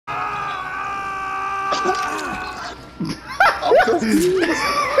I'm confused.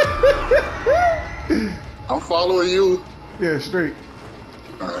 I'm following you. Yeah, straight.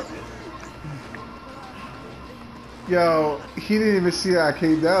 Alright. Yo, he didn't even see how I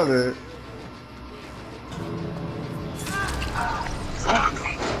came down there. Fuck.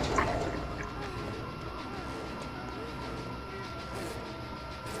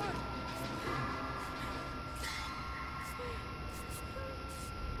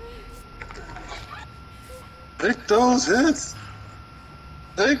 Take those hits.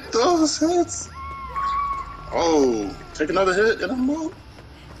 Take those hits. Oh, take another hit and I'm out.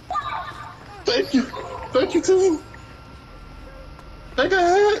 Thank you. Thank you, team. Take a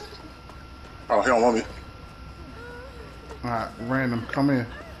hit. Oh, he don't want me. Alright, random, come in. Here,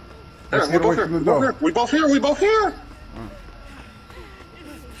 Let's get away from the door. We both here. We both here.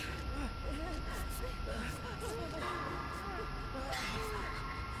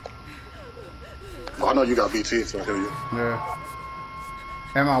 Oh, I know you got BT, so I hear you. Yeah.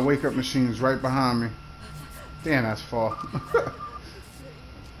 And my wake up machine's right behind me. Damn, that's far.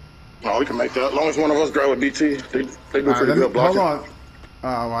 Oh, we can make that. As long as one of us grab a BT, they do pretty good blocking. Hold on.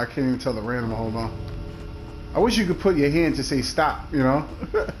 Well, I can't even tell the random. Hold on. I wish you could put your hand to say stop, you know?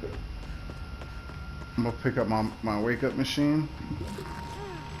 I'm gonna pick up my wake up machine.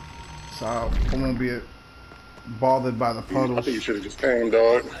 So I won't be bothered by the puddles. I think you should have just came,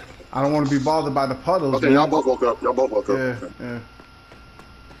 dog. I don't want to be bothered by the puddles. Okay, y'all both woke up. Y'all both woke up. Yeah, yeah.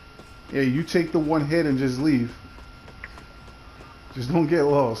 Yeah, you take the one hit and just leave. Just don't get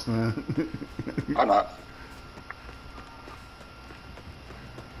lost, man. I'm not.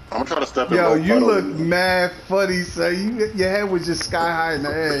 I'm gonna try to step in. Yo, you look mad funny, son. Your head was just sky high in the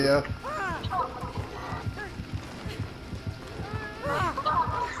air, yo.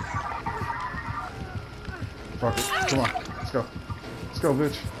 Fuck it. Come on. Let's go. Let's go,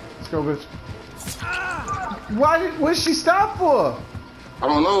 bitch. Let's go, bitch. What'd she stop for? I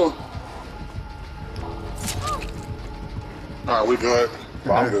don't know. Alright, we good.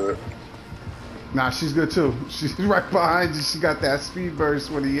 Well, I'm good. Nah, she's good too. She's right behind you. She got that speed burst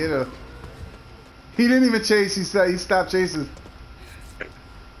when he hit her. He didn't even chase. He stopped chasing.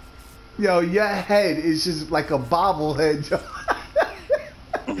 Yo, your head is just like a bobblehead, yo.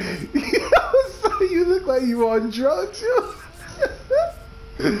 Yo, so you look like you on drugs, yo.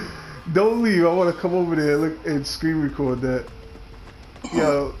 Don't leave. I want to come over there and screen record that.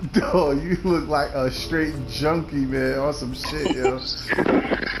 Yo, dog, you look like a straight junkie, man, on some shit, yo.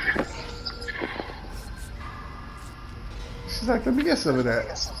 She's like, let me get some of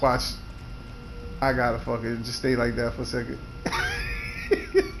that. Watch. I gotta fucking just stay like that for a second.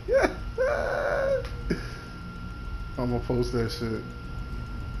 I'm gonna post that shit.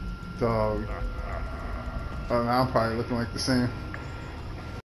 Dog. Oh, now I'm probably looking like the same.